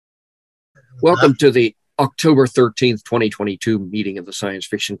Welcome to the October 13th, 2022 meeting of the Science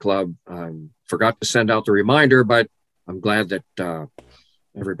Fiction Club. Forgot to send out the reminder, but I'm glad that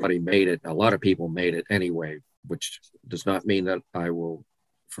everybody made it. A lot of people made it anyway, which does not mean that I will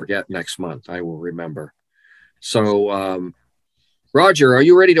forget next month. I will remember. So, Roger, are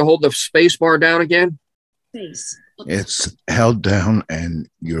you ready to hold the space bar down again? Please. It's held down, and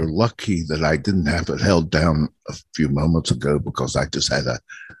you're lucky that I didn't have it held down a few moments ago because I just had a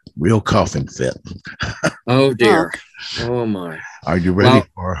real coughing fit. Oh, dear. Oh, my. Are you ready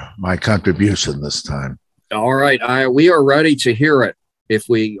for my contribution this time? All right. We are ready to hear it. If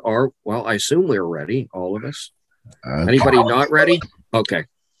we are, well, I assume we're ready, all of us. Anybody not ready? Okay.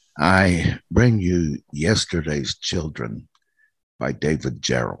 I bring you Yesterday's Children by David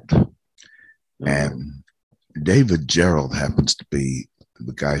Gerrold. And David Gerrold happens to be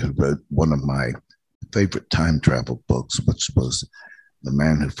the guy who wrote one of my favorite time travel books, which was The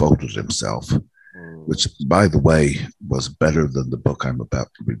Man Who Folded Himself, which, by the way, was better than the book I'm about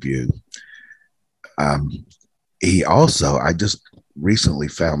to review. He also, I just recently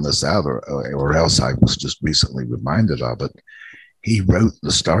found this out, or else I was just recently reminded of it. He wrote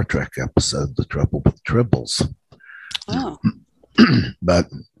the Star Trek episode, The Trouble with Tribbles. Oh. But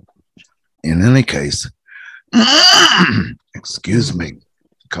in any case, excuse me,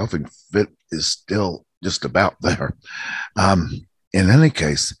 coughing fit is still just about there. In any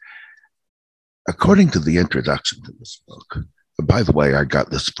case, according to the introduction to this book, by the way, I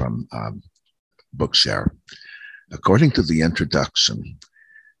got this from Bookshare. According to the introduction,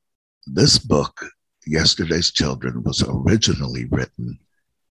 this book, Yesterday's Children, was originally written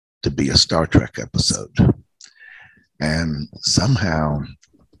to be a Star Trek episode. And somehow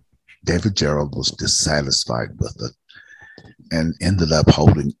David Gerrold was dissatisfied with it and ended up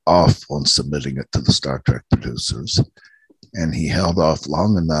holding off on submitting it to the Star Trek producers. And he held off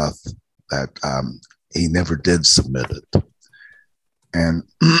long enough that he never did submit it. And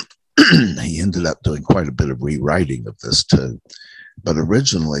he ended up doing quite a bit of rewriting of this too. But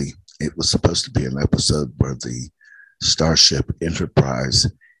originally, it was supposed to be an episode where the Starship Enterprise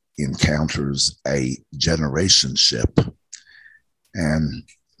encounters a generation ship. And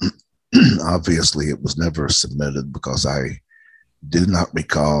obviously, it was never submitted because I do not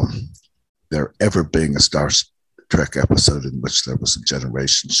recall there ever being a Star Trek episode in which there was a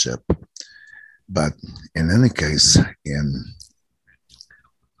generation ship. But in any case, in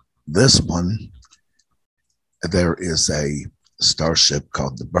this one, there is a starship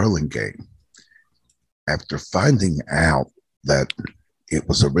called the Burlingame. After finding out that it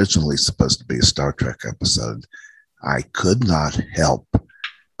was originally supposed to be a Star Trek episode, I could not help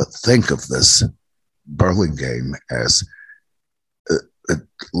but think of this Burlingame as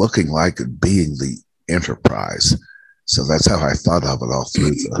looking like being the Enterprise. So that's how I thought of it all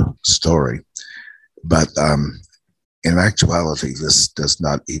through the story. But in actuality, this does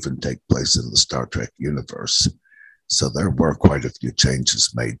not even take place in the Star Trek universe. So there were quite a few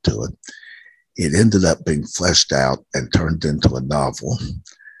changes made to it. It ended up being fleshed out and turned into a novel.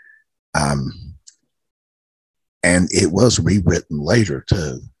 And it was rewritten later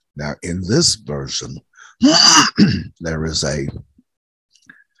too. Now, in this version, there is a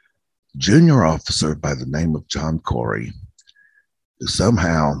junior officer by the name of John Corey who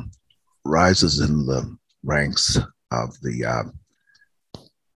somehow rises in the ranks of the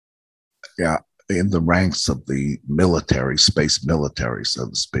military, space military, so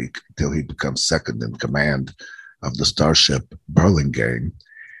to speak, until he becomes second in command of the starship Burlingame.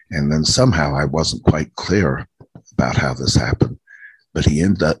 And then somehow, I wasn't quite clear about how this happened, but he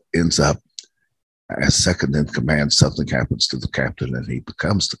ends up as second in command. Something happens to the captain and he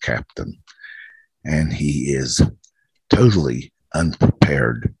becomes the captain. And he is totally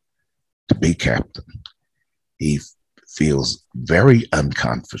unprepared to be captain. He feels very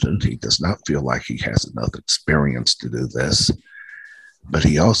unconfident. He does not feel like he has enough experience to do this, but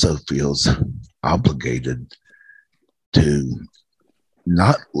he also feels obligated to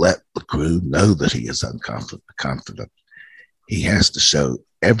not let the crew know that he is confident. He has to show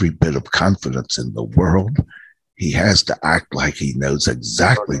every bit of confidence in the world. He has to act like he knows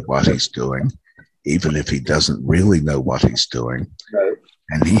exactly what he's doing, even if he doesn't really know what he's doing. Right.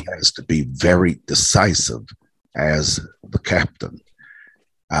 And he has to be very decisive as the captain.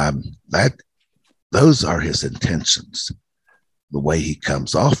 Those are his intentions. The way he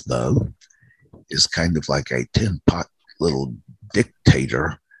comes off, though, is kind of like a tin-pot little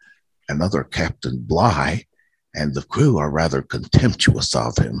dictator, another Captain Bligh, and the crew are rather contemptuous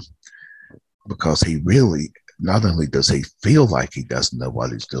of him because he really, not only does he feel like he doesn't know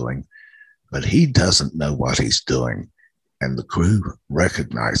what he's doing, but he doesn't know what he's doing, and the crew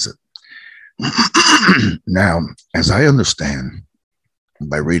recognize it. Now, as I understand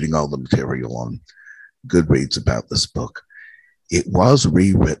by reading all the material on Goodreads about this book, it was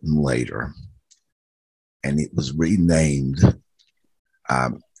rewritten later and it was renamed.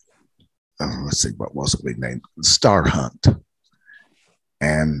 Let's see, what was it renamed? Star Hunt.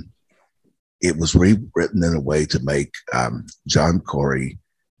 And it was rewritten in a way to make John Corey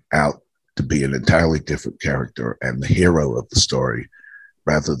out to be an entirely different character and the hero of the story,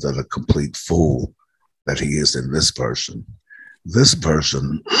 rather than a complete fool that he is in this version. This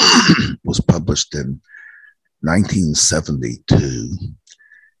version was published in 1972,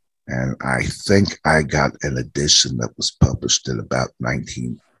 and I think I got an edition that was published in about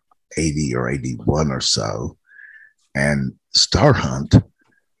 1980 or 81 or so. And Star Hunt,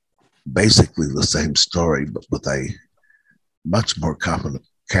 basically the same story, but with a much more competent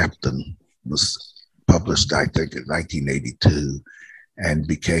captain, was published, I think, in 1982 and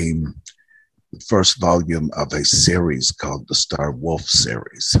became the first volume of a series called the Star Wolf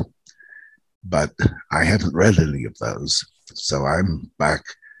series. But I haven't read any of those. So I'm back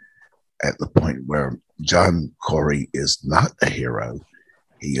at the point where John Corey is not a hero.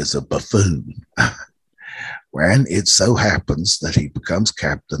 He is a buffoon. And it so happens that he becomes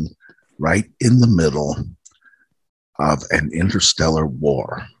captain right in the middle of an interstellar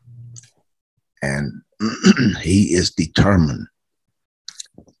war. And he is determined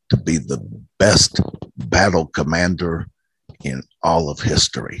to be the best battle commander in all of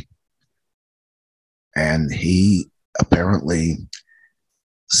history. And he apparently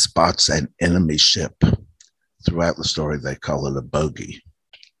spots an enemy ship. Throughout the story, they call it a bogey.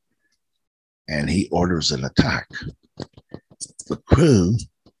 And he orders an attack. The crew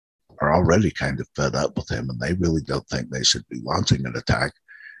are already kind of fed up with him, and they really don't think they should be launching an attack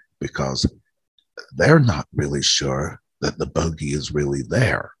because they're not really sure that the bogey is really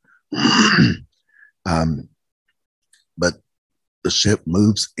there. But the ship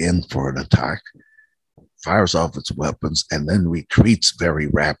moves in for an attack, fires off its weapons, and then retreats very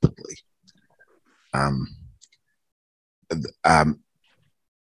rapidly.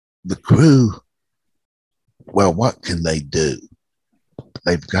 The crew, well, what can they do?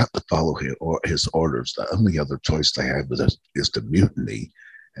 They've got to follow his orders. The only other choice they have is to mutiny,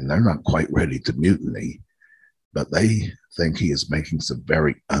 and they're not quite ready to mutiny, but they think he is making some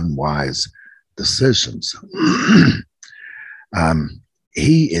very unwise decisions.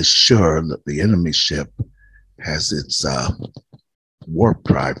 He is sure that the enemy ship has its warp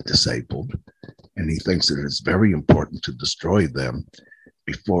drive disabled, and he thinks it is very important to destroy them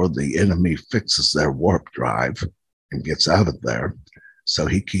before the enemy fixes their warp drive and gets out of there. So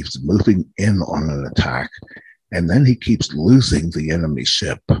he keeps moving in on an attack, and then he keeps losing the enemy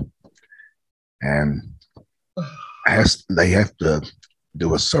ship. And they have to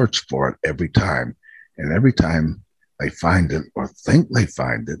do a search for it every time. And every time they find it or think they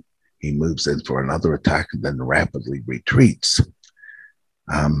find it, he moves in for another attack and then rapidly retreats.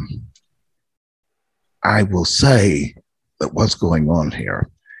 I will say that what's going on here,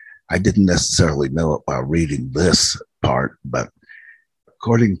 I didn't necessarily know it while reading this part, but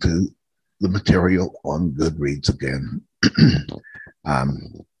according to the material on Goodreads again,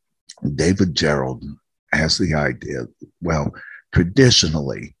 David Gerrold has the idea, well,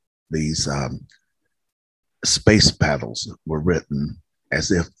 traditionally, these space battles were written as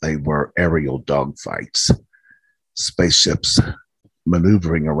if they were aerial dogfights, spaceships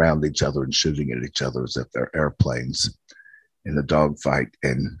maneuvering around each other and shooting at each other as if they're airplanes in a dogfight.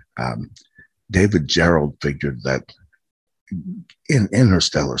 And David Gerrold figured that in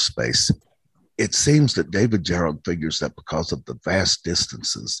interstellar space, it seems that David Gerrold figures that because of the vast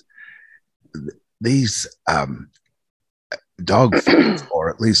distances, these dogfights, or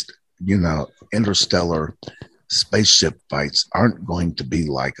at least, interstellar spaceship fights aren't going to be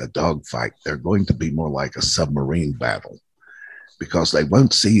like a dogfight. They're going to be more like a submarine battle because they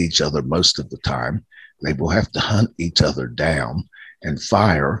won't see each other most of the time. They will have to hunt each other down and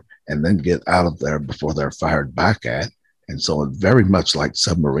fire and then get out of there before they're fired back at. And so it's very much like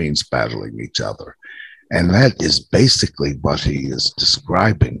submarines battling each other. And that is basically what he is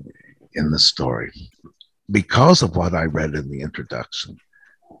describing in the story. Because of what I read in the introduction,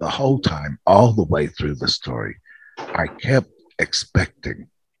 the whole time, all the way through the story, I kept expecting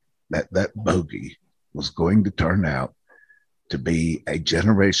that bogey was going to turn out to be a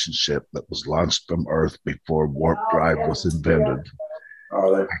generation ship that was launched from Earth before warp drive was invented.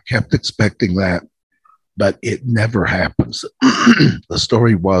 I kept expecting that, but it never happens. The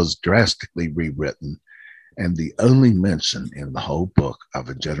story was drastically rewritten, and the only mention in the whole book of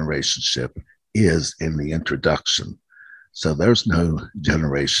a generation ship is in the introduction. So there's no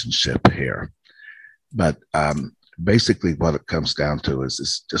generation ship here. But basically what it comes down to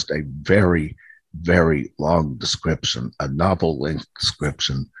is just a very, very long description, a novel-length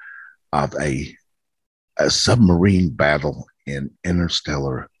description of a submarine battle in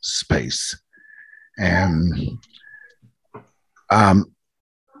interstellar space. And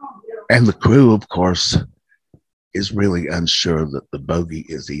the crew, of course, is really unsure that the bogey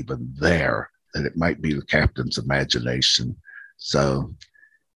is even there, that it might be the captain's imagination. So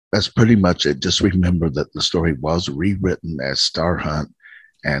that's pretty much it. Just remember that the story was rewritten as Star Hunt,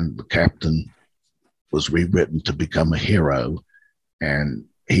 and the captain was rewritten to become a hero. And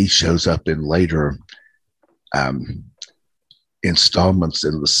he shows up in later installments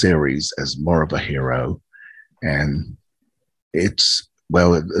in the series as more of a hero. And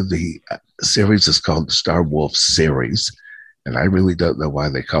the series is called the Star Wolf series. And I really don't know why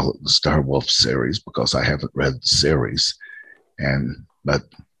they call it the Star Wolf series, because I haven't read the series. But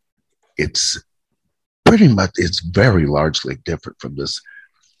it's very largely different from this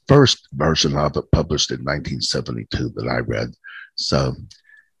first version of it published in 1972 that I read. So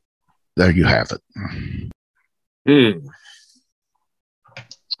there you have it.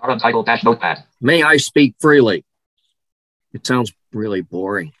 Star Untitled -notepad. May I speak freely? It sounds really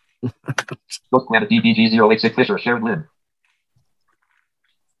boring. Book Planet DBG 086 Fisher, Sharon Lynn.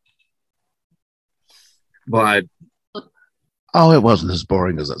 But it wasn't as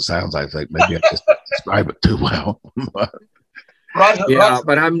boring as it sounds, I think. Maybe I just describe it too well.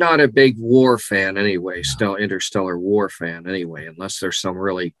 But I'm not a big war fan anyway, still interstellar war fan anyway, unless there's some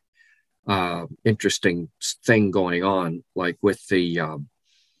really interesting thing going on, like with the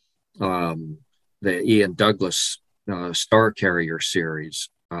Ian Douglas Star Carrier series.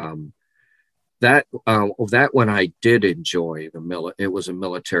 That one I did enjoy. It was a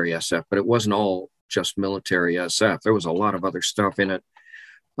military SF, but it wasn't all just military SF. There was a lot of other stuff in it.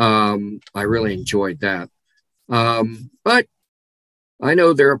 I really enjoyed that. But I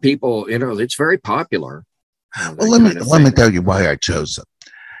know there are people, it's very popular. Well, let me tell you why I chose it.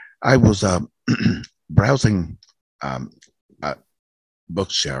 I was browsing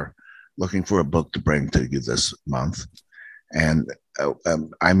Bookshare, looking for a book to bring to you this month. And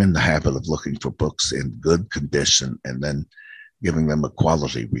I'm in the habit of looking for books in good condition and then giving them a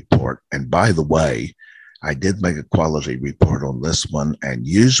quality report. And by the way, I did make a quality report on this one, and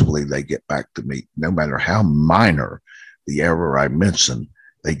usually they get back to me, no matter how minor the error I mention,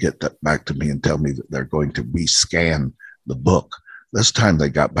 they get back to me and tell me that they're going to rescan the book. This time they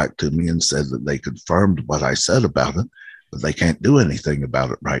got back to me and said that they confirmed what I said about it, but they can't do anything about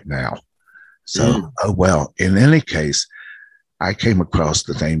it right now. So, in any case, I came across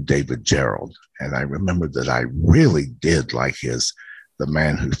the name David Gerrold, and I remembered that I really did like The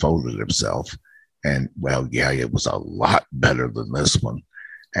Man Who Folded Himself. And it was a lot better than this one.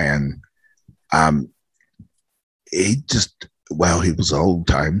 And he was an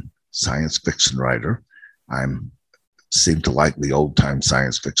old-time science fiction writer. I seem to like the old-time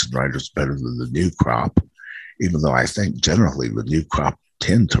science fiction writers better than the new crop, even though I think generally the new crop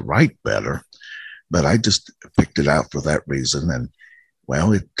tend to write better. But I just picked it out for that reason. And,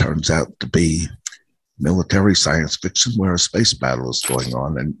 it turns out to be military science fiction where a space battle is going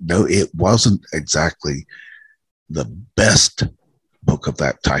on. And no, it wasn't exactly the best book of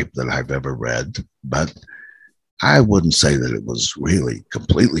that type that I've ever read, but I wouldn't say that it was really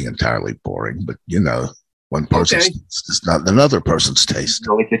completely entirely boring. But, one person's taste is not another person's taste.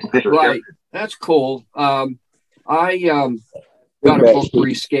 Right. That's cool. I got a book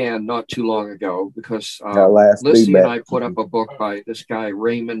rescan not too long ago because Lissy and I put up a book by this guy,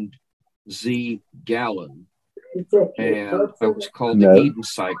 Raymond Z. Gallen, and it was called The Eden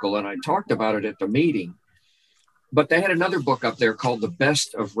Cycle, and I talked about it at the meeting. But they had another book up there called The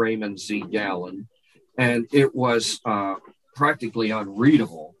Best of Raymond Z. Gallen, and it was practically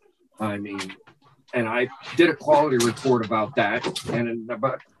unreadable. And I did a quality report about that, and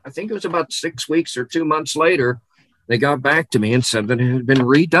I think it was about 6 weeks or 2 months later, they got back to me and said that it had been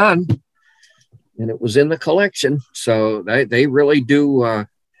redone, and it was in the collection. So they really do.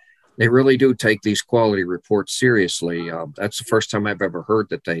 They really do take these quality reports seriously. That's the first time I've ever heard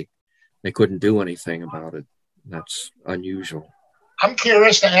that they couldn't do anything about it. That's unusual. I'm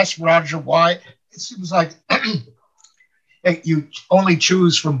curious to ask Roger why it seems like you only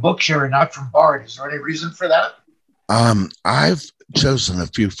choose from Bookshare and not from Bard. Is there any reason for that? I've chosen a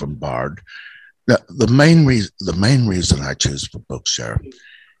few from Bard. The main reason I choose for Bookshare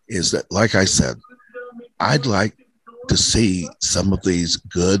is that, like I said, I'd like to see some of these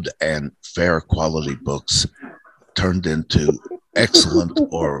good and fair quality books turned into excellent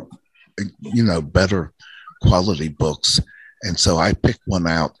or better quality books. And so I pick one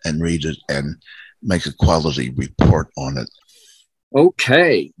out and read it and make a quality report on it.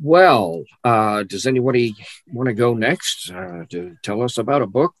 Okay. Well, does anybody want to go next to tell us about a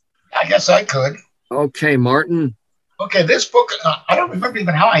book? I guess I could. Okay, Martin. Okay, this book, I don't remember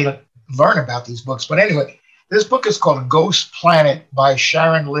even how I learned about these books, but anyway, this book is called Ghost Planet by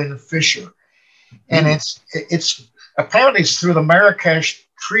Sharon Lynn Fisher. And it's apparently it's through the Marrakesh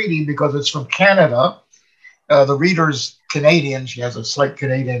Treaty because it's from Canada. The reader's Canadian. She has a slight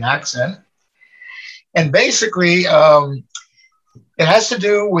Canadian accent. And basically, it has to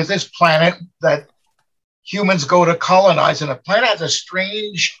do with this planet that humans go to colonize. And the planet has a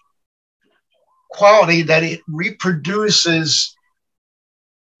strange quality that it reproduces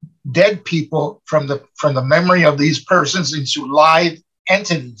dead people from the memory of these persons into live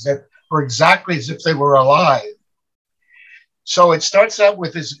entities that were exactly as if they were alive. So it starts out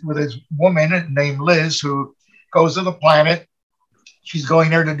with this woman named Liz who goes to the planet. She's going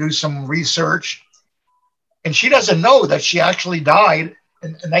there to do some research. And she doesn't know that she actually died.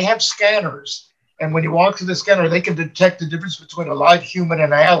 And they have scanners. And when you walk through the scanner, they can detect the difference between a live human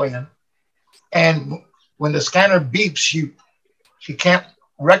and an alien. And when the scanner beeps, she can't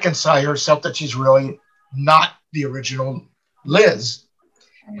reconcile herself that she's really not the original Liz.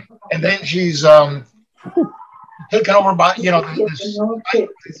 And then she's taken over by, this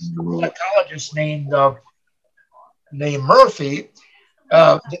psychologist named Murphy,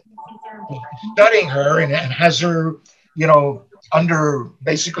 studying her and has her, under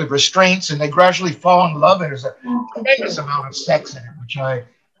basically restraints, and they gradually fall in love. And there's a tremendous amount of sex in it, which I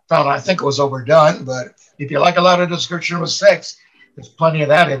think it was overdone. But if you like a lot of description of sex, there's plenty of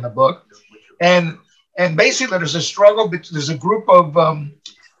that in the book. And basically, there's a struggle. There's a group of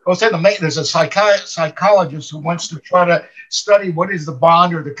there's a psychologist who wants to try to study what is the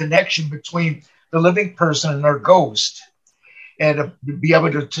bond or the connection between the living person and their ghost, and to be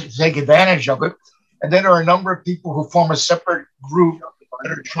able to take advantage of it. And then there are a number of people who form a separate group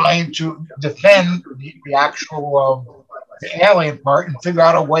that are trying to defend the actual alien part and figure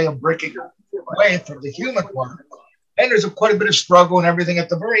out a way of breaking away from the human part. And there's quite a bit of struggle and everything. At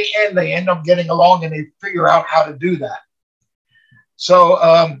the very end, they end up getting along and they figure out how to do that.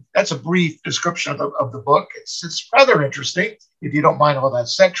 So that's a brief description of the book. It's rather interesting if you don't mind all that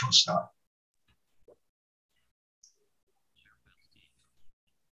sexual stuff.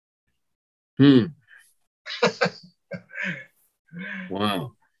 Wow.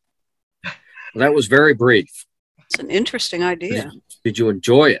 Well, that was very brief. It's an interesting idea. Did you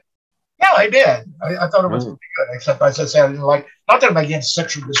enjoy it? Yeah, I did. I thought it was pretty good, except as I said, I didn't like, not that I'm against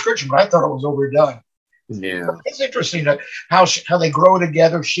sexual description, but I thought it was overdone. Yeah. It's interesting that how they grow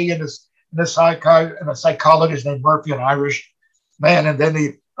together, she and a psychologist named Murphy, an Irish man, and then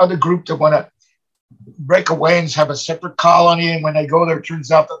the other group that want to break away and have a separate colony. And when they go there, it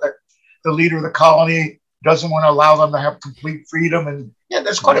turns out that the leader of the colony doesn't want to allow them to have complete freedom. And yeah,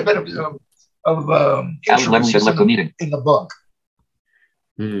 there's quite a bit of interest in the book.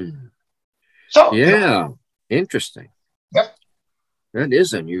 So yeah, interesting. Yep. That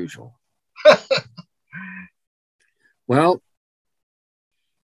is unusual. Well,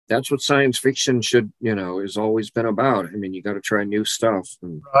 that's what science fiction should, has always been about. I mean, you got to try new stuff.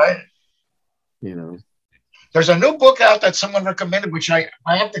 And, right. There's a new book out that someone recommended, which I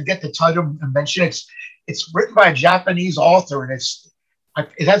have to get the title and mention. It's written by a Japanese author, and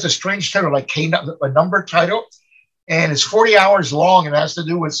it has a strange title, like a number title, and it's 40 hours long, and it has to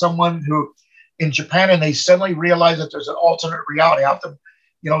do with someone who in Japan, and they suddenly realize that there's an alternate reality. I have to,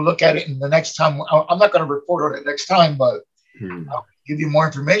 look at it, and the next time, I'm not going to report on it next time, but I'll give you more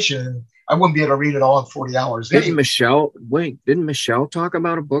information. I wouldn't be able to read it all in 40 hours. Didn't Michelle talk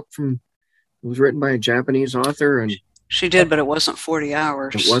about a book it was written by a Japanese author? And she did, but it wasn't 40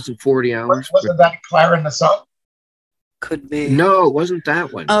 hours. It wasn't 40 hours. Wasn't that Clara in the Sun? Could be. No, it wasn't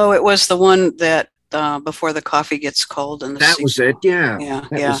that one. Oh, it was the one that before the coffee gets cold. And that was it. Yeah.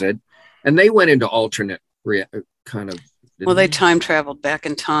 That was it. And they went into alternate kind of. Well, they time traveled back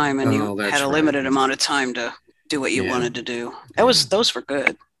in time, and you had a limited amount of time to do what you wanted to do. Those were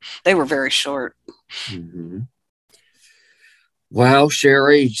good. They were very short. Mm-hmm. Well,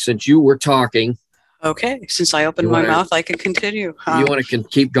 Sherry, since you were talking. Okay. Since I opened my mouth, I can continue. You want to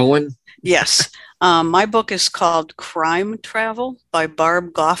keep going? Yes. My book is called Crime Travel by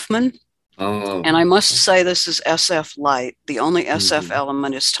Barb Goffman. Oh. And I must say this is SF light. The only SF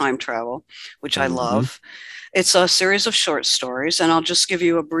element is time travel, which I love. It's a series of short stories, and I'll just give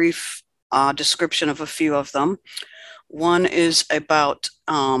you a brief description of a few of them. One is about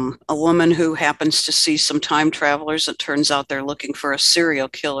a woman who happens to see some time travelers. It turns out they're looking for a serial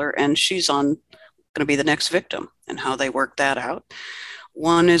killer, and she's on going to be the next victim and how they work that out.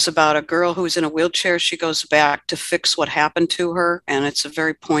 One is about a girl who's in a wheelchair. She goes back to fix what happened to her, and it's a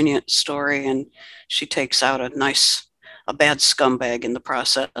very poignant story, and she takes out a bad scumbag in the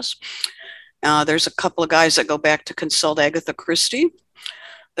process. There's a couple of guys that go back to consult Agatha Christie.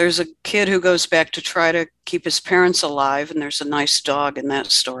 There's a kid who goes back to try to keep his parents alive, and there's a nice dog in that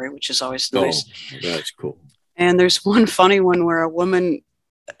story, which is always nice. Oh, that's cool. And there's one funny one where a woman,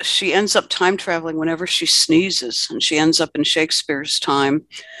 she ends up time traveling whenever she sneezes, and she ends up in Shakespeare's time.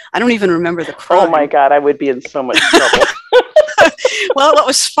 I don't even remember the crime. Oh my God, I would be in so much trouble. Well, what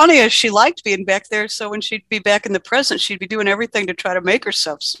was funny is she liked being back there, so when she'd be back in the present, she'd be doing everything to try to make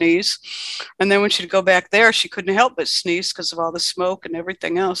herself sneeze. And then when she'd go back there, she couldn't help but sneeze because of all the smoke and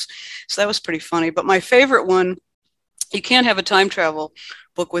everything else. So that was pretty funny. But my favorite one, you can't have a time travel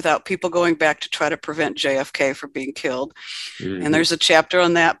book without people going back to try to prevent JFK from being killed. Mm-hmm. And there's a chapter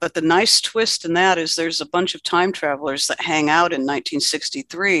on that. But the nice twist in that is there's a bunch of time travelers that hang out in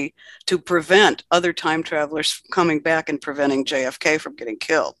 1963 to prevent other time travelers from coming back and preventing JFK from getting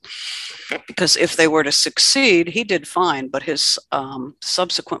killed. Because if they were to succeed, he did fine, but his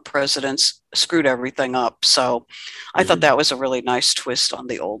subsequent presidents screwed everything up. So I thought that was a really nice twist on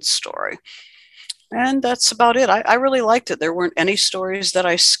the old story. And that's about it. I really liked it. There weren't any stories that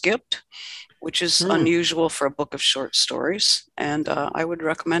I skipped, which is unusual for a book of short stories. And I would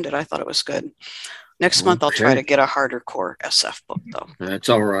recommend it. I thought it was good. Next month, I'll try to get a harder core SF book, though. That's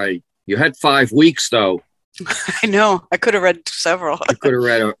all right. You had 5 weeks, though. I know. I could have read several. You could have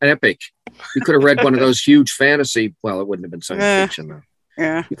read an epic. You could have read one of those huge fantasy. Well, it wouldn't have been science fiction, though.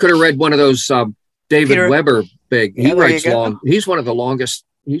 Yeah. You could have read one of those David Weber big. He writes long. He's one of the longest.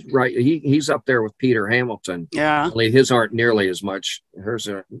 He's right. He's up there with Peter Hamilton. Yeah. Only his aren't nearly as much. Hers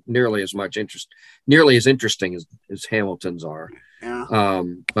are nearly as interesting as Hamilton's are. Yeah.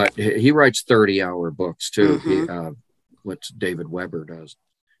 But he writes 30-hour books too. Mm-hmm. What David Weber does,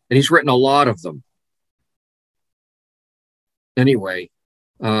 and he's written a lot of them. Anyway,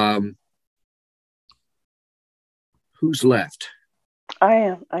 who's left? I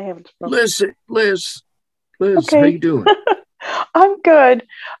am. I haven't spoken. Liz, okay. How you doing? I'm good.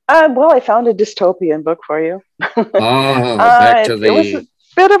 Well, I found a dystopian book for you. Back to the. It was a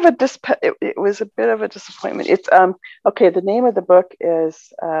bit of a disappointment. It's okay. The name of the book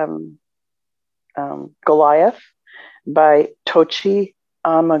is Goliath by Tochi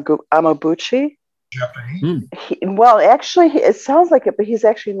Amabuchi. Japanese. It sounds like it, but he's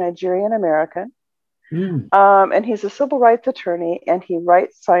actually Nigerian American. And he's a civil rights attorney, and he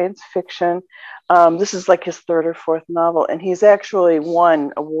writes science fiction. This is like his 3rd or 4th novel, and he's actually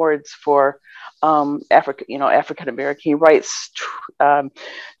won awards for African American. He writes about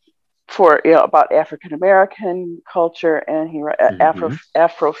African American culture, and he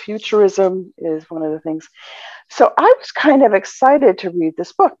Afrofuturism is one of the things. So I was kind of excited to read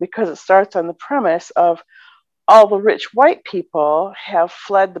this book because it starts on the premise of all the rich white people have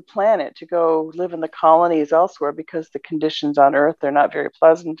fled the planet to go live in the colonies elsewhere because the conditions on Earth are not very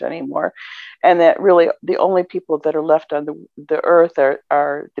pleasant anymore. And that really the only people that are left on the Earth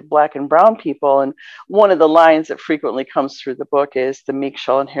are the Black and brown people. And one of the lines that frequently comes through the book is the meek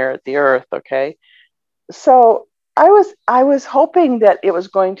shall inherit the earth. Okay. So I was hoping that it was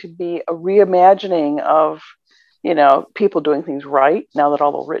going to be a reimagining of people doing things right now that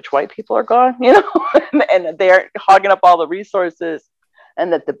all the rich white people are gone, and they aren't hogging up all the resources,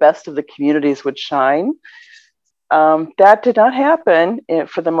 and that the best of the communities would shine. That did not happen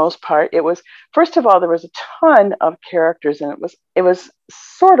for the most part. It was, first of all, there was a ton of characters, and it was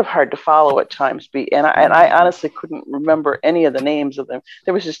sort of hard to follow at times. And I honestly couldn't remember any of the names of them.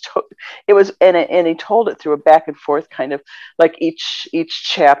 There was just and he told it through a back and forth kind of like each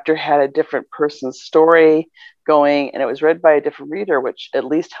chapter had a different person's story going, and it was read by a different reader, which at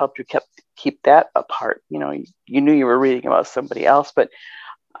least helped you keep that apart. You knew you were reading about somebody else, but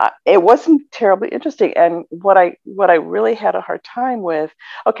it wasn't terribly interesting. And what I really had a hard time with,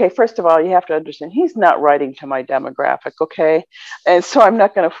 okay, first of all, you have to understand he's not writing to my demographic, okay? And so I'm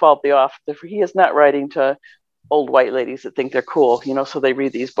not going to fault the author. He is not writing to old white ladies that think they're cool, so they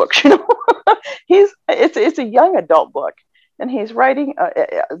read these books. It's a young adult book, and he's writing.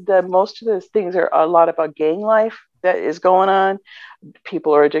 Most of those things are a lot about gang life that is going on.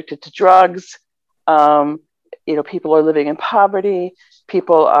 People are addicted to drugs. People are living in poverty.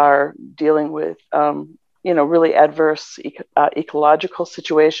 People are dealing with, really adverse ecological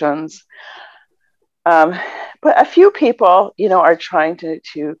situations. But a few people, are trying to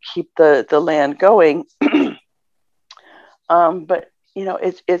keep the land going. But,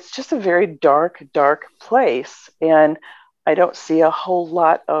 it's just a very dark place. And I don't see a whole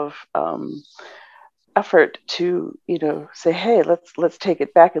lot of effort to, say, hey, let's take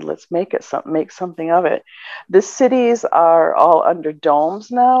it back and let's make something of it. The cities are all under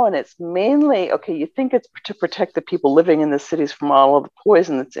domes now, and it's mainly, okay, you think it's to protect the people living in the cities from all of the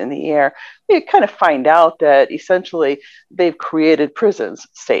poison that's in the air. You kind of find out that essentially they've created prisons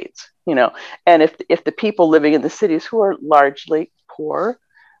states, and if the people living in the cities, who are largely poor,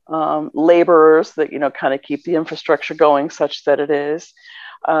 laborers that kind of keep the infrastructure going such that it is,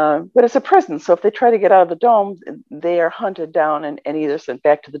 but it's a prison. So if they try to get out of the dome, they are hunted down and either sent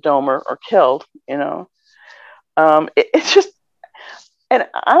back to the dome or killed. It's just, and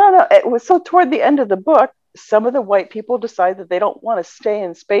I don't know. It was so toward the end of the book, some of the white people decide that they don't want to stay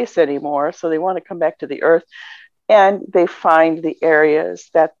in space anymore, so they want to come back to the Earth, and they find the areas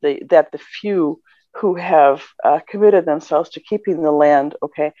that the few who have committed themselves to keeping the land,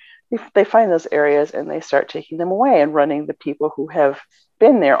 okay, they find those areas and they start taking them away and running the people who have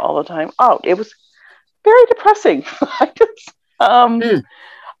been there all the time out. It was very depressing. I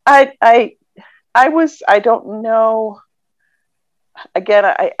don't know. Again,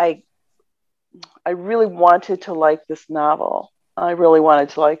 I really wanted to like this novel. I really wanted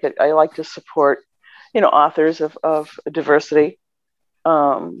to like it. I like to support, authors of diversity.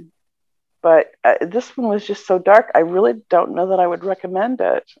 But this one was just so dark. I really don't know that I would recommend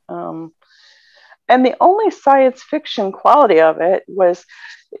it. And the only science fiction quality of it was,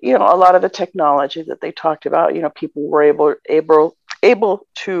 a lot of the technology that they talked about. People were able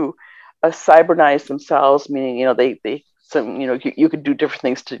to cybernize themselves, meaning, you could do different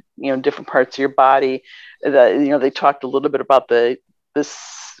things to, different parts of your body. They talked a little bit about this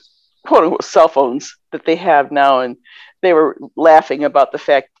quote unquote cell phones that they have now, and they were laughing about the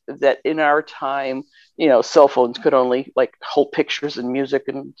fact that in our time, cell phones could only like hold pictures and music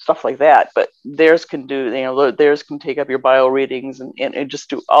and stuff like that, but theirs can do, theirs can take up your bio readings and just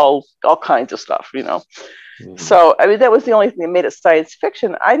do all kinds of stuff, Mm-hmm. So, I mean, that was the only thing that made it science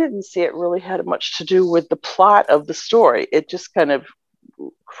fiction. I didn't see it really had much to do with the plot of the story. It just kind of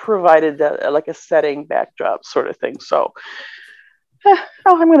provided like a setting backdrop sort of thing. So,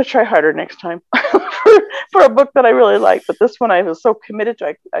 I'm going to try harder next time for a book that I really like. But this one I was so committed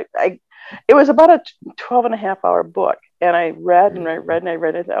to. It was about a 12 and a half hour book. And I read and I read and I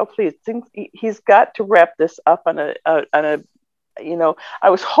read it. Oh, please, he's got to wrap this up on a, I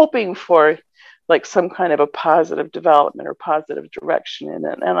was hoping for like some kind of a positive development or positive direction in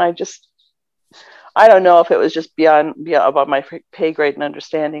it. And I don't know if it was just beyond above my pay grade and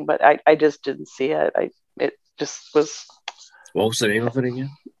understanding, but I just didn't see it. It just was. What was the name of it again?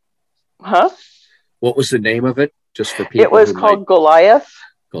 Huh? What was the name of it? Just for people. It was called Goliath.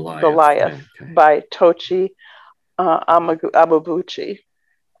 Goliath. Okay. By Tochi Amabuchi.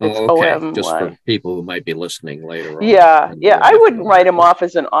 It's okay. O-M-Y. Just for people who might be listening later on. Yeah. I wouldn't write him off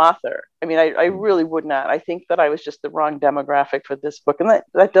as an author. I mean, I really would not. I think that I was just the wrong demographic for this book. And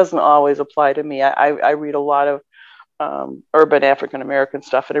that doesn't always apply to me. I read a lot of urban African American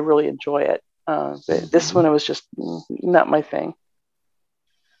stuff, and I really enjoy it. This one, it was just not my thing.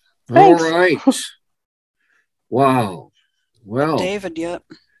 Thanks. All right. Wow. Well, David, yep.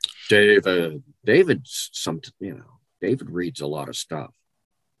 David reads a lot of stuff.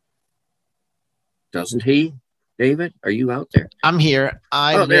 Doesn't he? David, are you out there? I'm here.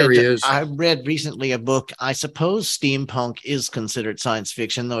 There he is. I read recently a book. I suppose steampunk is considered science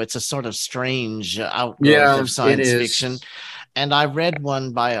fiction, though it's a sort of strange outgrowth of science fiction. And I read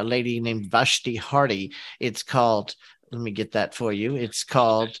one by a lady named Vashti Hardy. It's called, let me get that for you. It's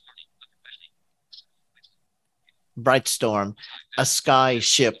called Brightstorm, a sky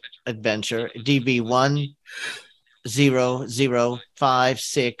ship adventure, DB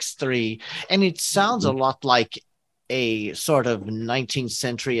 100563. And it sounds a lot like a sort of 19th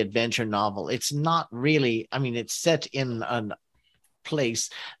century adventure novel. It's not really, I mean, it's set in a place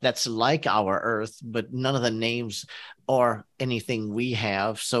that's like our Earth, but none of the names or anything we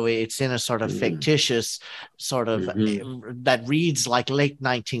have. So it's in a sort of fictitious sort of that reads like late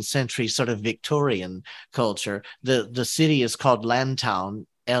 19th century sort of Victorian culture. The city is called Lantown,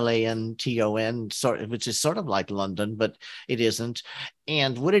 Lanton, which is sort of like London, but it isn't.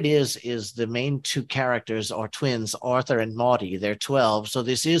 And what it is the main two characters are twins, Arthur and Maudie. They're 12. So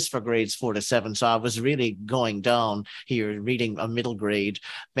this is for grades 4 to 7. So I was really going down here reading a middle grade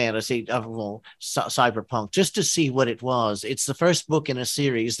fantasy of cyberpunk just to see what it was. It's the first book in a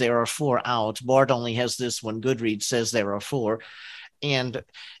series. There are 4 out. Bard only has this one. Goodreads says there are 4. And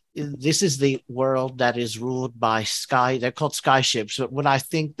this is the world that is ruled by sky. They're called sky ships, but what I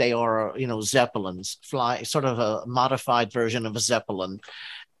think they are, Zeppelins, fly, sort of a modified version of a Zeppelin.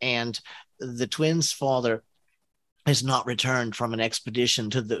 And the twins' father has not returned from an expedition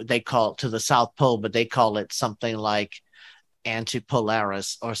to the South Pole, but they call it something like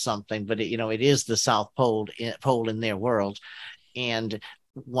Antipolaris or something. But it is the South Pole in their world. And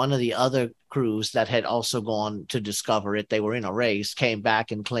one of the other crews that had also gone to discover it, they were in a race, came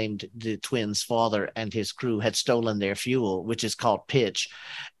back and claimed the twins' father and his crew had stolen their fuel, which is called pitch.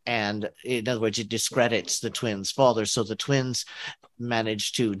 And in other words, it discredits the twins' father. So the twins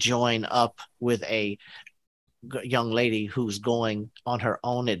managed to join up with a young lady who's going on her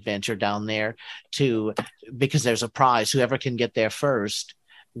own adventure down there because there's a prize. Whoever can get there first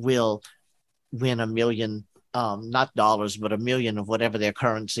will win $1 million, not dollars, but $1 million of whatever their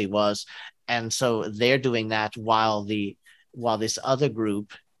currency was. And so they're doing that while this other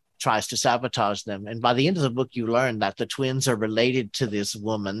group tries to sabotage them. And by the end of the book, you learn that the twins are related to this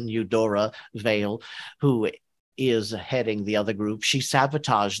woman, Eudora Vale, who is heading the other group. She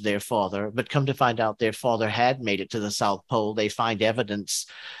sabotaged their father, but come to find out their father had made it to the South Pole. They find evidence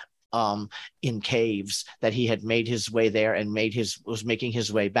in caves that he had made his way there and was making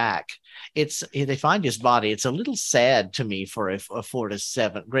his way back. They find his body. It's a little sad to me for a 4 to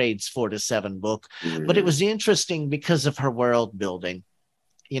 7 grades 4 to 7 book, but it was interesting because of her world building.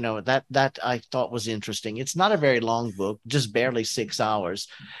 That I thought was interesting. It's not a very long book, just barely 6 hours,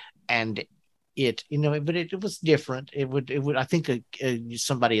 and it was different. It would I think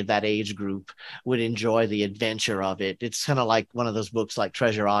somebody of that age group would enjoy the adventure of it. It's kind of like one of those books like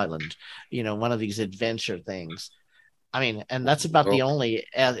Treasure Island, one of these adventure things. I mean, and that's about the only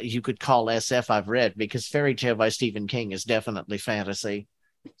you could call SF I've read, because Fairy Tale by Stephen King is definitely fantasy.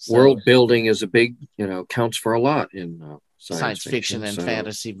 So, world building is a big, counts for a lot in science fiction and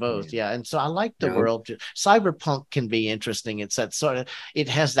fantasy both. Yeah. And so I like the world. Cyberpunk can be interesting. It's that it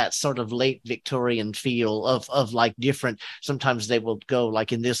has that sort of late Victorian feel of like different. Sometimes they will go,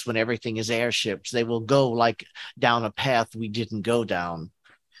 like in this one, everything is airships. They will go like down a path we didn't go down,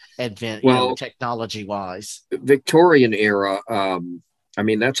 technology wise. Victorian era. I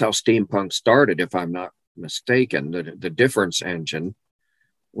mean, that's how steampunk started, if I'm not mistaken. The Difference Engine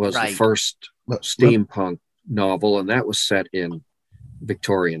was the first steampunk novel, and that was set in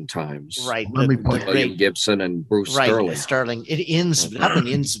Victorian times. Right. William Gibson and Bruce Sterling. It ends. That one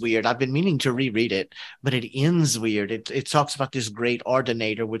ends weird. I've been meaning to reread it, but it ends weird. It talks about this great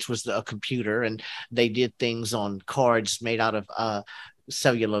ordinator, which was a computer, and they did things on cards made out of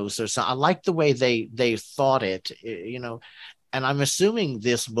cellulose or something. I like the way they thought it. And I'm assuming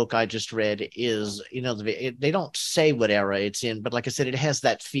this book I just read is, they don't say what era it's in, but like I said, it has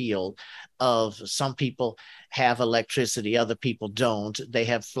that feel of some people have electricity, other people don't. They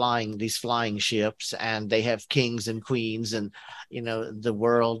have these flying ships, and they have kings and queens, and, the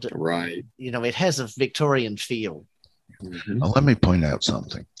world. Right. It has a Victorian feel. Mm-hmm. Well, let me point out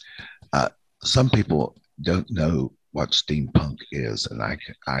something. Some people don't know what steampunk is, and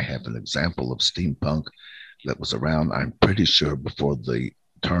I have an example of steampunk that was around, I'm pretty sure, before the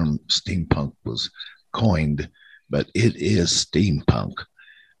term steampunk was coined, but it is steampunk.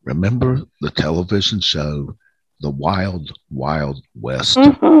 Remember the television show, The Wild Wild West?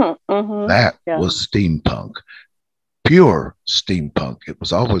 Mm-hmm, mm-hmm. That was steampunk, pure steampunk. It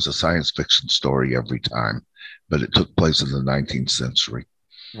was always a science fiction story every time, but it took place in the 19th century.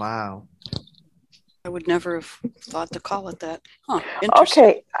 Wow. I would never have thought to call it that.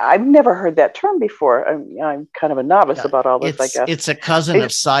 Okay, I've never heard that term before. I'm kind of a novice about all this, I guess. It's a cousin of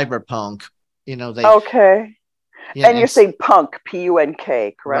cyberpunk. Okay. And you're saying punk,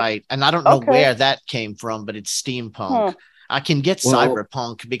 P-U-N-K, correct? Right. And I don't know where that came from, but it's steampunk. I can get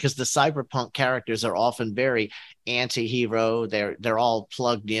cyberpunk because the cyberpunk characters are often very anti-hero. They're all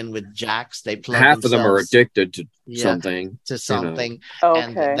plugged in with jacks. Half of them are addicted to something.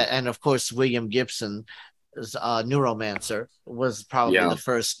 And of course, William Gibson's Neuromancer was probably the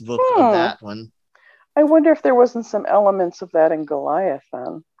first book of that one. I wonder if there wasn't some elements of that in Goliath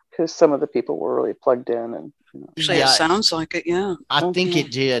then, because some of the people were really plugged in and. Actually, it sounds like it, I think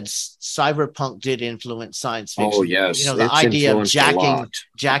it did. Cyberpunk did influence science fiction. Oh, yes. The idea of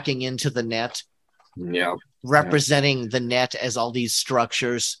jacking into the net. Yeah. Representing the net as all these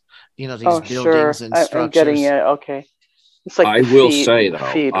structures, these buildings and structures. I'm getting it. Okay. It's like I will say, though,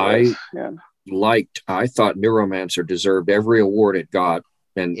 I thought Neuromancer deserved every award it got,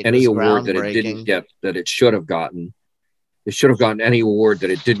 and any award that it didn't get that it should have gotten. It should have gotten any award that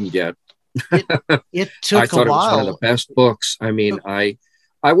it didn't get. It took I thought it was one of the best books. I mean, I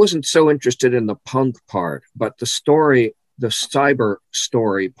wasn't so interested in the punk part, but the cyber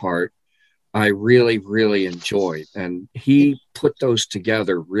story part, I really, really enjoyed. And he put those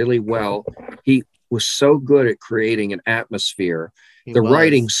together really well. He was so good at creating an atmosphere. He The was.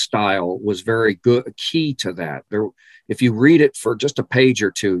 writing style was very good, key to that. There, if you read it for just a page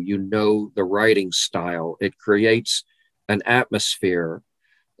or two, you know the writing style. It creates an atmosphere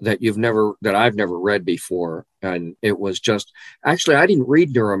that I've never read before. And it was just, actually, I didn't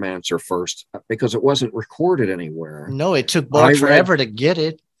read Neuromancer first because it wasn't recorded anywhere. No, it took Bart forever to get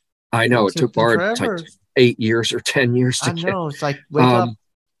it. I know it took Bart like 8 years or 10 years to get. I know, it's like, wake up.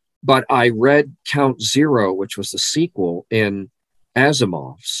 But I read Count Zero, which was the sequel in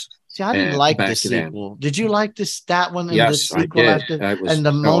Asimov's. See, I didn't like the sequel. Did you like that one? Yes, the sequel I did. And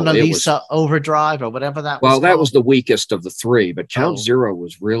the Mona Lisa Overdrive or whatever that was. Well, that was the weakest of the three, but Count Zero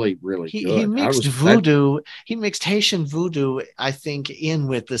was really, really good. He mixed voodoo. He mixed Haitian voodoo, I think, in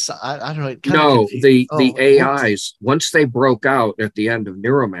with this. I don't know. The AIs, once they broke out at the end of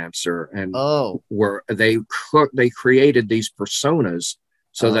Neuromancer, and they created these personas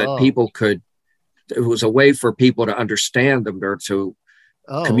so that people could. It was a way for people to understand them or to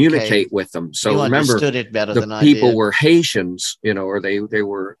communicate with them. So you remember, understood it better than I people did. were Haitians, or they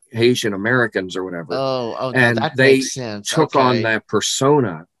were Haitian Americans or whatever. And that makes sense. Took on that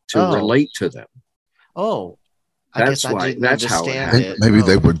persona to relate to them. That's why. That's how it happened. Maybe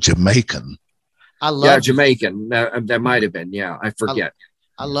they were Jamaican. Jamaican. That might have been. Yeah, I forget.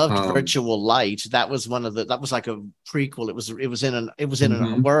 I loved Virtual Light. That was that was like a prequel. It was in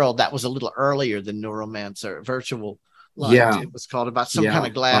a world that was a little earlier than Neuromancer. Virtual Light. Yeah, it was called, about some kind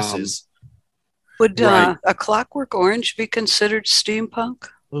of glasses. Would A Clockwork Orange be considered steampunk?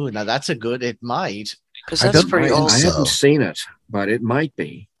 Oh, now that's a good. It might, because that's pretty old. I haven't seen it, but it might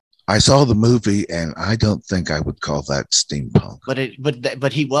be. I saw the movie, and I don't think I would call that steampunk. But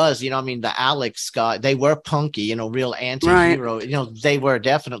he was, the Alex guy. They were punky, real anti-hero. Right. They were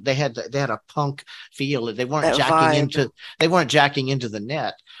definitely. They had a punk feel. They weren't jacking into the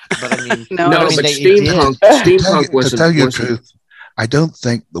net. But I mean, but steampunk was. To tell you the truth, I don't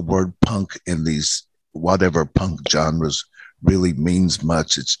think the word punk in these whatever punk genres really means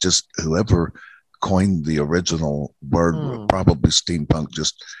much. It's just whoever coined the original word, probably steampunk,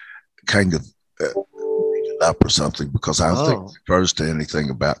 just kind of made it up or something, because I don't think it refers to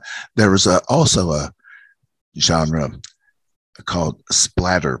anything about. There is also a genre called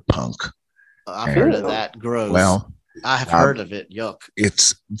splatter punk. I've heard of that. Gross. Well, I've heard of it. Yuck.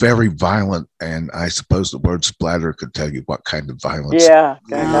 It's very violent, and I suppose the word splatter could tell you what kind of violence. Yeah, I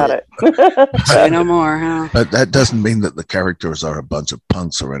got it. Say no more, huh? But that doesn't mean that the characters are a bunch of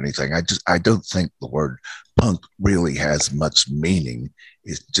punks or anything. I don't think the word punk really has much meaning.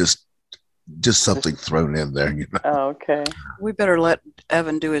 It's just something thrown in there, Okay. We better let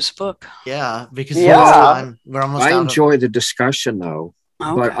Evan do his book. Yeah, because we're almost I enjoy the discussion though,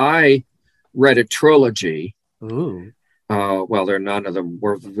 but I read a trilogy. Ooh. Well, none of them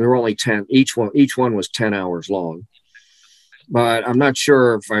were. They're only 10. Each one was 10 hours long. But I'm not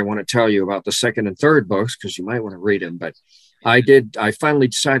sure if I want to tell you about the second and third books, because you might want to read them. But I finally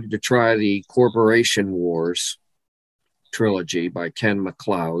decided to try the Corporation Wars trilogy by Ken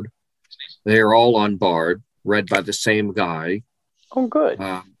MacLeod. They are all on Bard, read by the same guy. Oh, good.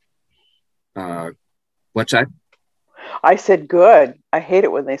 What's that? I said good. I hate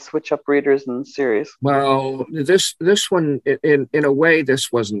it when they switch up readers in the series. Well, this one, in a way,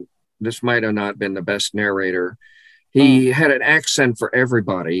 this might have not been the best narrator. He had an accent for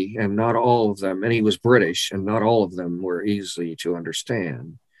everybody, and not all of them, and he was British, and not all of them were easy to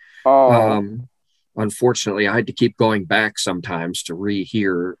understand. Unfortunately, I had to keep going back sometimes to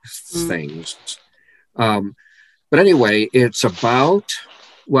rehear things. But anyway, it's about,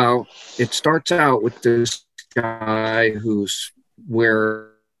 it starts out with this guy who's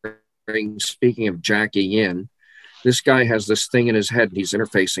speaking of jacking in, this guy has this thing in his head, and he's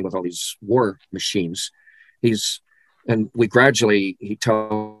interfacing with all these war machines. He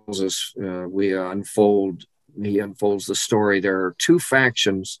tells us, he unfolds the story. There are two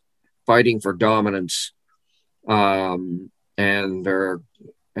factions fighting for dominance, and they're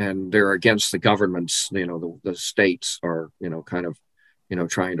against the governments. The states are kind of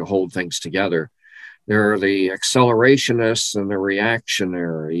trying to hold things together. There are the accelerationists and the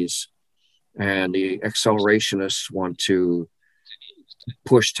reactionaries, and the accelerationists want to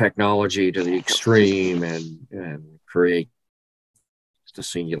push technology to the extreme and create the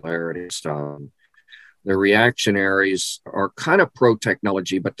singularity stuff. The reactionaries are kind of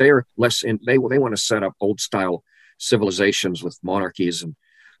pro-technology, but they're less they want to set up old style civilizations with monarchies and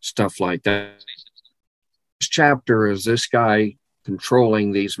stuff like that. This chapter is this guy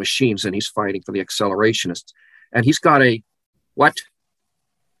controlling these machines, and he's fighting for the accelerationists. And he's got what?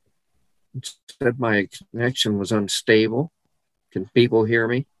 It said my connection was unstable. Can people hear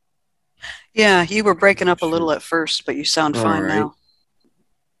me? Yeah, you were breaking up a little at first, but you sound All fine right. now.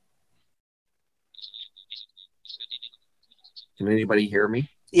 Can anybody hear me?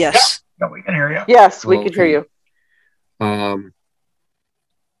 Yes. Yeah, we can hear you. Yes, we can hear Okay. you.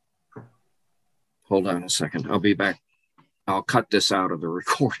 Hold on a second. I'll be back. I'll cut this out of the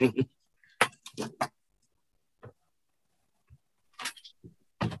recording.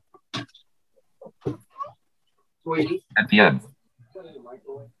 Sweetie. At the end.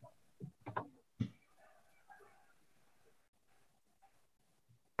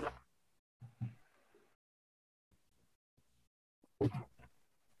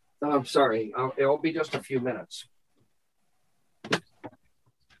 I'm sorry. It'll be just a few minutes.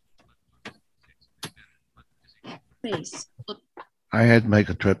 Please. I had to make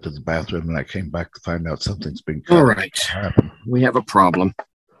a trip to the bathroom and I came back to find out something's been cut. All right. What happened? We have a problem.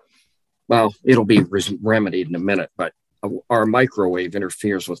 Well, it'll be remedied in a minute, but our microwave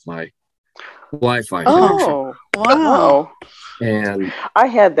interferes with my Wi-Fi connection. Oh, Wow. wow. And I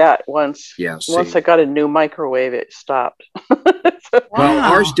had that once. yeah, Once see. I got a new microwave, it stopped. Well,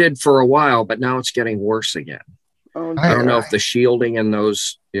 Wow. ours did for a while, but now it's getting worse again. Oh, I don't know dear. if the shielding in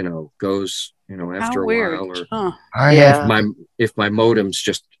those, goes, after How a weird. while, or Huh. I Yeah. had if my modem's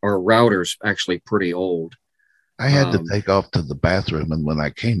just, our router's actually pretty old. I had to Um, take off to the bathroom, and when I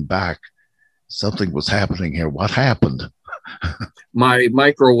came back, something was happening here. What happened? My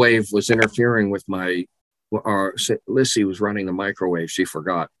microwave was interfering with Lissy was running the microwave. She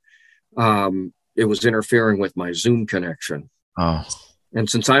forgot. It was interfering with my Zoom connection. Oh, And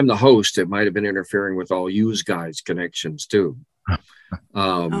since I'm the host, it might have been interfering with all you guys' connections too.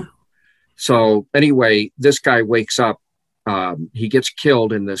 So anyway, this guy wakes up. He gets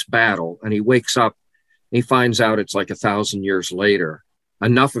killed in this battle, and he wakes up. He finds out it's like 1,000 years later.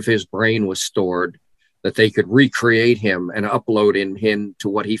 Enough of his brain was stored that they could recreate him and upload him to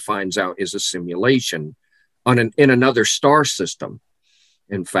what he finds out is a simulation in another star system,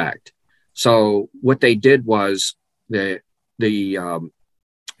 in fact. So what they did was the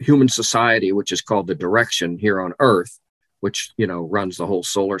human society, which is called the Direction here on Earth, which, runs the whole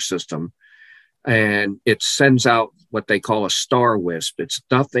solar system, and it sends out what they call a star wisp. It's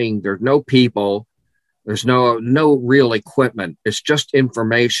nothing, there's no people, there's no real equipment. It's just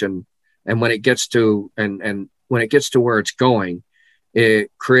information. And when it gets to when it gets to where it's going,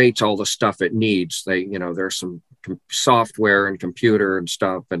 it creates all the stuff it needs. There's some software and computer and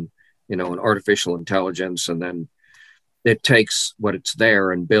stuff, and and artificial intelligence, and then it takes what it's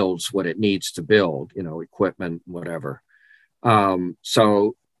there and builds what it needs to build. Equipment, whatever.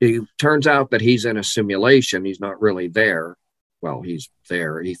 So it turns out that he's in a simulation. He's not really there. Well, he's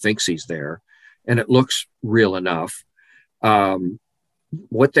there. He thinks he's there, and it looks real enough.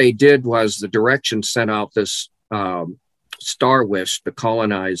 What they did was the Direction sent out this star wisp to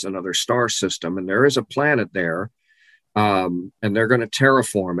colonize another star system, and there is a planet there, and they're going to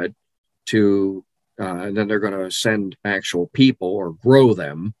terraform it and then they're going to send actual people or grow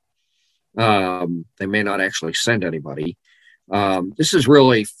them. They may not actually send anybody. This is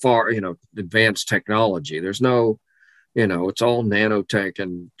really far, advanced technology. There's no, it's all nanotech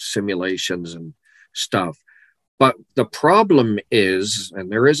and simulations and stuff. But the problem is, and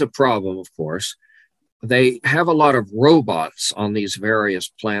there is a problem, of course, they have a lot of robots on these various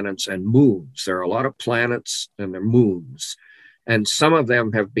planets and moons. There are a lot of planets and their moons, and some of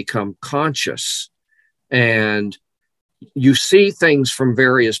them have become conscious. And you see things from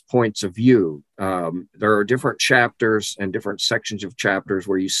various points of view. There are different chapters and different sections of chapters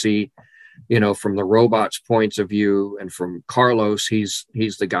where you see, from the robot's points of view, and from Carlos, he's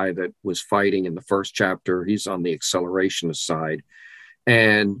the guy that was fighting in the first chapter. He's on the accelerationist side,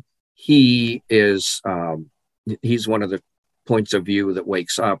 and he is he's one of the points of view that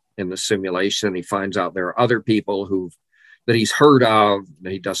wakes up in the simulation. He finds out there are other people that he's heard of.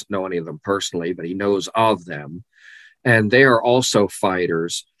 He doesn't know any of them personally, but he knows of them. And they are also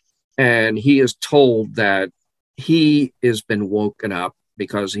fighters. And he is told that he has been woken up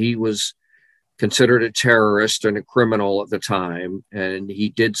because he was considered a terrorist and a criminal at the time. And he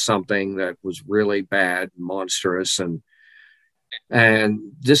did something that was really bad, monstrous.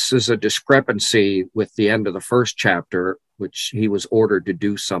 And this is a discrepancy with the end of the first chapter, which he was ordered to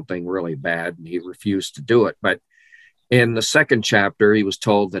do something really bad and he refused to do it. But in the second chapter, he was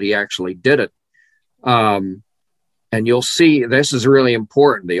told that he actually did it. And you'll see, this is really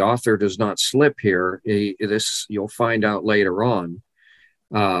important. The author does not slip here. You'll find out later on.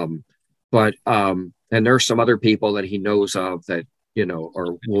 And there are some other people that he knows of that,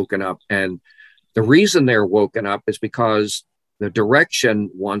 are woken up. And the reason they're woken up is because the Direction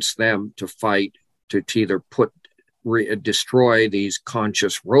wants them to fight to either put destroy these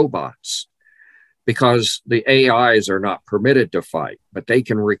conscious robots, because the AIs are not permitted to fight, but they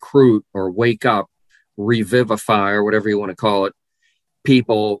can recruit or wake up, revivify, or whatever you want to call it,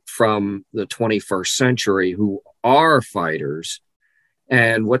 people from the 21st century who are fighters.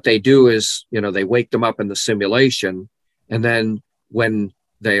 And what they do is, they wake them up in the simulation, and then when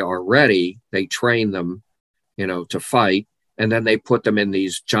they are ready, they train them, to fight. And then they put them in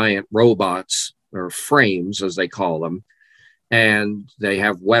these giant robots, or frames, as they call them. And they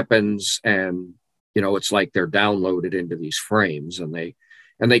have weapons, and, it's like they're downloaded into these frames. And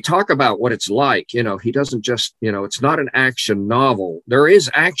they talk about what it's like. He doesn't just, it's not an action novel. There is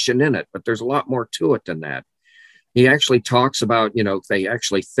action in it, but there's a lot more to it than that. He actually talks about, they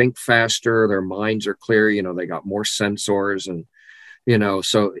actually think faster. Their minds are clear. They got more sensors, and,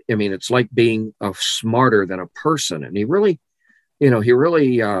 so, I mean, it's like being smarter than a person. And he really,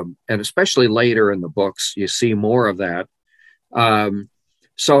 and especially later in the books, you see more of that.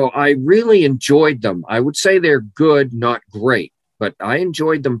 So I really enjoyed them. I would say they're good, not great, but I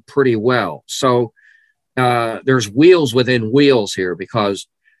enjoyed them pretty well. So there's wheels within wheels here, because,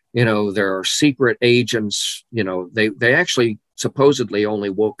 there are secret agents. They actually supposedly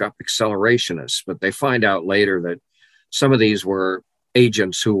only woke up accelerationists, but they find out later that some of these were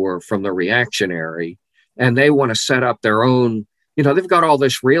agents who were from the reactionary, and they want to set up their own, they've got all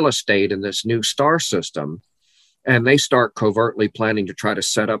this real estate in this new star system, and they start covertly planning to try to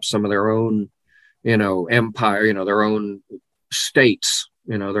set up some of their own, empire, their own states,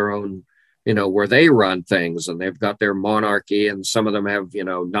 their own, where they run things, and they've got their monarchy, and some of them have,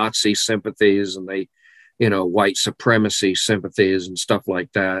 Nazi sympathies, and they, white supremacy sympathies and stuff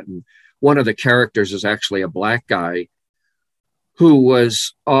like that. And one of the characters is actually a black guy who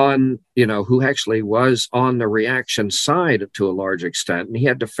was on, who actually was on the reaction side to a large extent. And he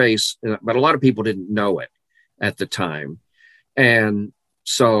had to face, but a lot of people didn't know it at the time. And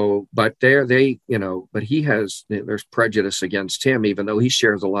so, but but he has, there's prejudice against him, even though he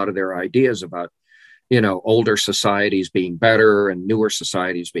shares a lot of their ideas about, older societies being better and newer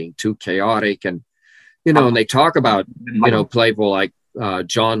societies being too chaotic. And, and they talk about, people like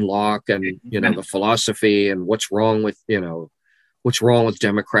John Locke and, the philosophy and what's wrong with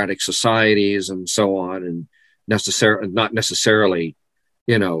democratic societies and so on, and not necessarily,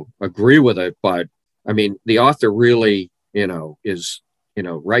 agree with it. But I mean, the author really, is,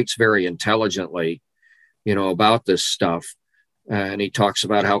 writes very intelligently, about this stuff. And he talks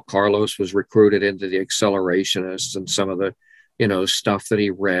about how Carlos was recruited into the accelerationists and some of the, stuff that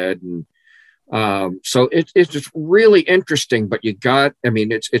he read. And so it's just really interesting, but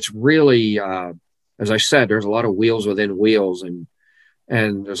it's really, as I said, there's a lot of wheels within wheels, and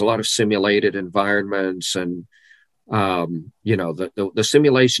there's a lot of simulated environments, and the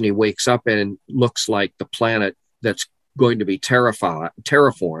simulation he wakes up in looks like the planet that's going to be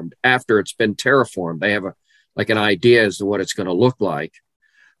terraformed after it's been terraformed. They have an idea as to what it's going to look like,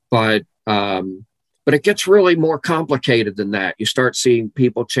 but it gets really more complicated than that. You start seeing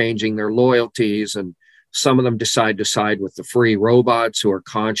people changing their loyalties, and some of them decide to side with the free robots who are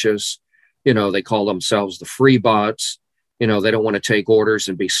conscious. They call themselves the free bots. They don't want to take orders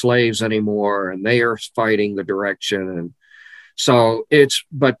and be slaves anymore, and they are fighting the direction. And so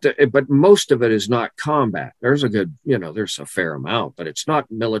but most of it is not combat. There's there's a fair amount, but it's not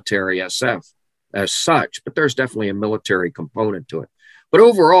military SF as such, but there's definitely a military component to it. But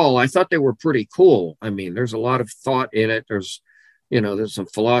overall, I thought they were pretty cool. I mean, there's a lot of thought in it. There's some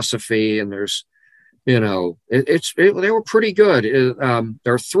philosophy, and there's, they were pretty good.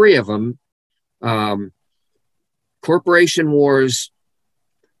 There are three of them. Corporation Wars,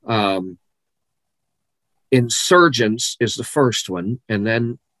 Insurgents is the first one, and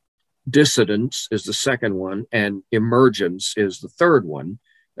then Dissidents is the second one, and Emergence is the third one.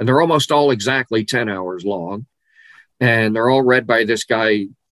 And they're almost all exactly 10 hours long. And they're all read by this guy,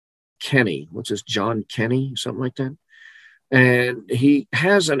 Kenny. What's his, John Kenny, something like that. And he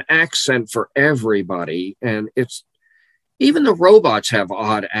has an accent for everybody. And even the robots have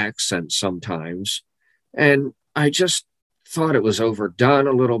odd accents sometimes. And I just thought it was overdone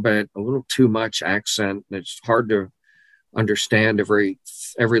a little bit, a little too much accent. It's hard to understand every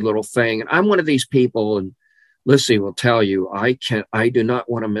little thing. And I'm one of these people, and Lissy will tell you, I do not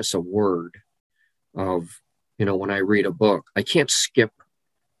want to miss a word of, when I read a book. I can't skip,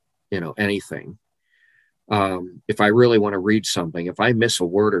 anything. If I really want to read something, if I miss a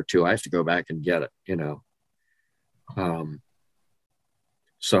word or two, I have to go back and get it,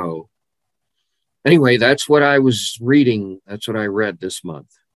 So anyway, that's what I was reading. That's what I read this month.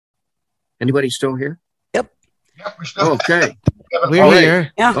 Anybody still here? Yep. Yep, we're still Okay. We're All right.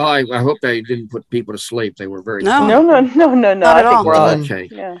 here. Yeah. Well, I hope they didn't put people to sleep. They were very No. fun. No. Not I at think all. we're all. Okay.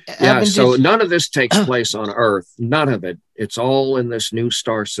 Yeah. Yeah, Evan, so did- none of this takes place on Earth. None of it. It's all in this new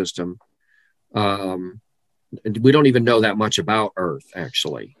star system. And we don't even know that much about Earth,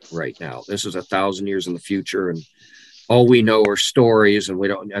 actually, right now. This is 1,000 years in the future, and all we know are stories,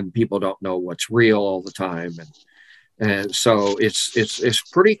 and people don't know what's real all the time. And so it's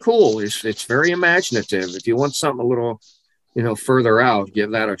pretty cool. It's very imaginative. If you want something a little, further out,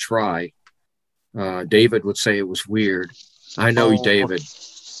 give that a try. David would say it was weird. I know Oh. David.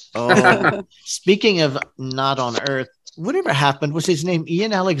 Oh, speaking of not on Earth, whatever happened was his name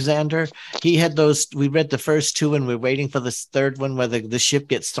Ian Alexander. He had those. We read the first two, and we're waiting for this third one where the ship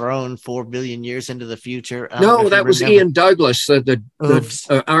gets thrown 4 billion years into the future. I don't know No, if that you was remember. Ian Douglas. Oops.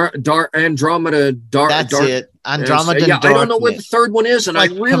 Andromeda. That's it. Andromeda. Yeah, I don't know what the Darkness. third one is, and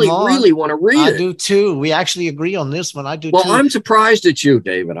Like, I really, come on. really want to read I it. do too. We actually agree on this one. I do Well, too. I'm surprised at you,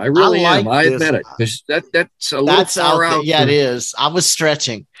 David. I really like am. I this. admit it. 'Cause that's a little That's far out there. out. Yeah, for- it is. I was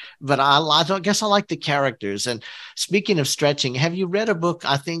stretching, but I don't guess I like the characters. And speaking of stretching, have you read a book?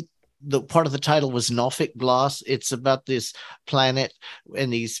 I think the part of the title was Norfolk Gloss. It's about this planet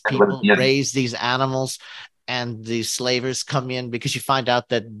and these people Yeah. raise these animals, and the slavers come in because you find out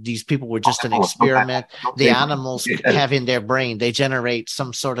that these people were just an experiment. The animals have in their brain, they generate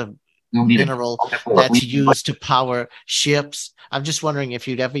some sort of mineral that's used to power ships. I'm just wondering if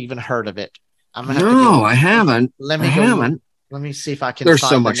you'd ever even heard of it. I'm gonna have to No, go. I haven't. Let I me go. haven't. Let me see if I can. There's find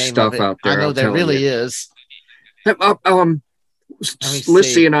so the much name of stuff it. out there, I know I'm there telling really you. is. me see.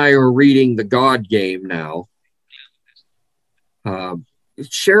 Lissy and I are reading The God Game now.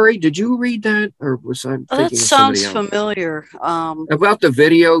 Sherry, did you read that, or was I thinking That of sounds somebody else? familiar. About the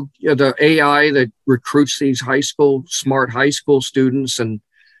video, the AI that recruits these smart high school students and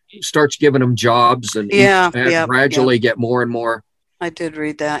starts giving them jobs, and gradually get more and more I did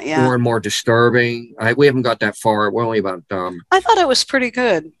read that. Yeah. more and more disturbing. We haven't got that far. We're only about I thought it was pretty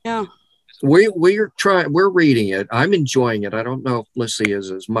good. Yeah. we're reading it. I'm enjoying it. I don't know if Lissy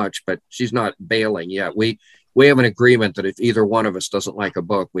is as much, but she's not bailing yet. We have an agreement that if either one of us doesn't like a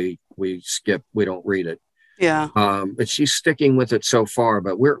book, we skip. We don't read it. Yeah. But she's sticking with it so far.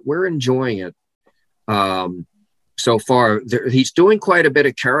 But we're enjoying it. So far, he's doing quite a bit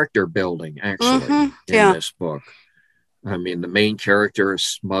of character building actually in this book. I mean, the main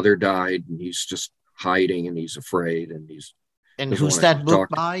character's mother died, and he's just hiding, and he's afraid, and he's. And doesn't who's wanna that book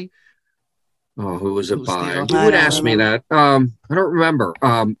talk. by? Oh, who was it Who's the by? author? You would I don't ask me that. I don't remember.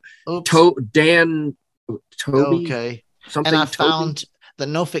 Oops. Dan Toby. Okay. Something. And I Toby? found the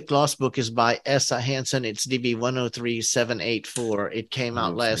Norfolk Gloss book is by Essa Hansen. It's DB 103784. It came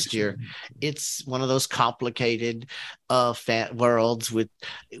out last year. It's one of those complicated worlds with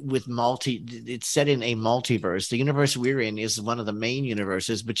it's set in a multiverse. The universe we're in is one of the main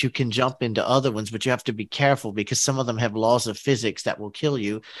universes, but you can jump into other ones, but you have to be careful because some of them have laws of physics that will kill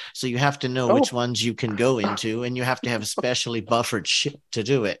you. So you have to know which ones you can go into, and you have to have a specially buffered ship to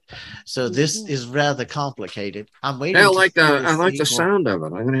do it. So this is rather complicated. I'm waiting. I to like see the sound of it.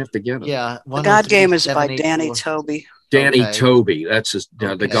 I'm gonna have to get it. Yeah. The God Game is by Danny Toby. Danny Okay. Toby. That's his.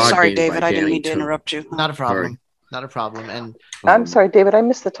 The Okay. God Sorry, Game David. by I didn't Danny mean to Toby. interrupt you. Not a problem. Sorry. Not a problem. And I'm sorry, David. I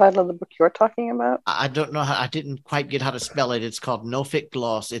missed the title of the book you're talking about. I don't know how. I didn't quite get how to spell it. It's called Norfolk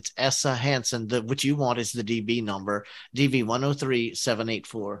Gloss. It's Essa Hansen. What you want is the DB number, DV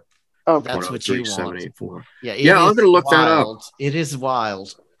 103784. Oh, That's what you want. 784. Yeah. Yeah, I'm gonna look that up. wild. It is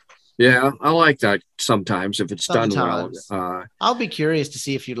wild. Yeah, I like that sometimes if it's done Sometimes. well. I'll be curious to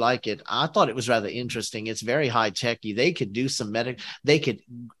see if you like it. I thought it was rather interesting. It's very high techy. They could do some they could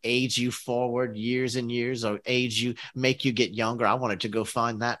age you forward years and years, or make you get younger. I wanted to go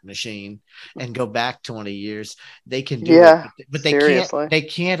find that machine and go back 20 years. They can do Yeah, it, but they seriously.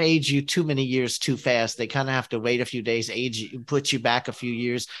 can't age you too many years too fast. They kind of have to wait a few days, put you back a few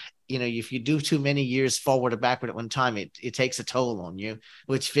years. If you do too many years forward or backward at one time, it takes a toll on you,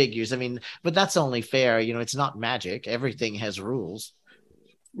 which figures. I mean, but that's only fair. It's not magic. Everything has rules.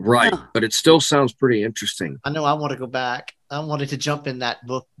 Right, but it still sounds pretty interesting. I know I want to go back. I wanted to jump in that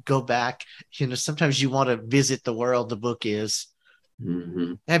book, go back. Sometimes you want to visit the world the book is.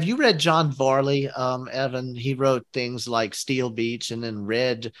 Mm-hmm. Have you read John Varley, Evan? He wrote things like Steel Beach and then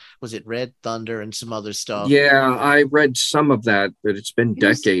Red Thunder and some other stuff. Yeah, I read some of that, but it's been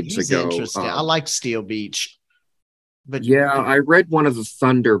decades He's ago. interesting. I like Steel Beach. But yeah, I read one of the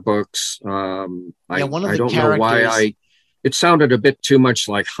Thunder books. one of I the don't know why characters- it sounded a bit too much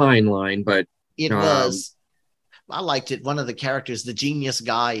like Heinlein, but it was. I liked it. One of the characters, the genius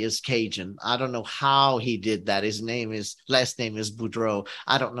guy, is Cajun. I don't know how he did that. His last name is Boudreaux.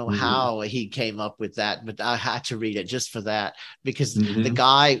 I don't know how he came up with that, but I had to read it just for that, because the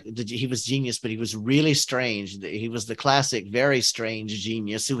guy, he was genius, but he was really strange. He was the classic, very strange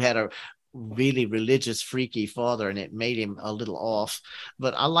genius who had a really religious, freaky father, and it made him a little off.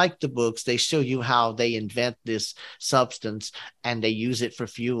 But I like the books. They show you how they invent this substance and they use it for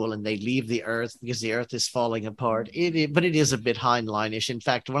fuel, and they leave the earth because the earth is falling apart. But it is a bit Heinleinish. In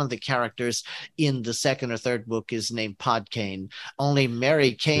fact, one of the characters in the second or third book is named Podkayne. Only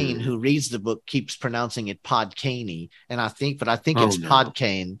Mary Kane, who reads the book, keeps pronouncing it Podkayne, and I think it's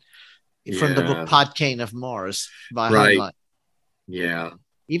Podkayne from the book Podkayne of Mars by Heinlein. Yeah.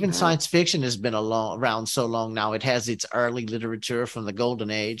 Even science fiction has been around so long now. It has its early literature from the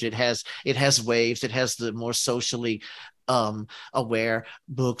Golden Age. It has waves. It has the more socially aware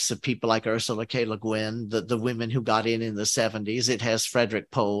books of people like Ursula K. Le Guin, the women who got in the 70s. It has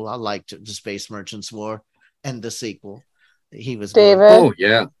Frederick Pohl. I liked The Space Merchant's War and the sequel. He was David. good. Oh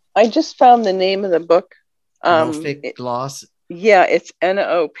yeah. I just found the name of the book. Nophek Gloss. Yeah, it's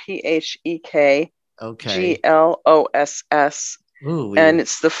Nophek. Okay. Gloss. Ooh, and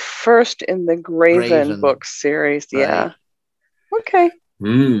it's the first in the Graven book series. Right. Yeah. Okay.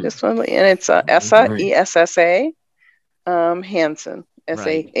 This one, and it's Essa, ESSA, Hansen,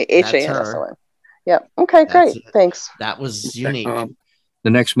 SAHANSON. Yeah. Okay, great. Thanks. That was unique. The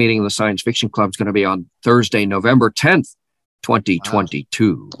next meeting of the Science Fiction Club is going to be on Thursday, November 10th,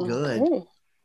 2022. Wow. Good. Okay.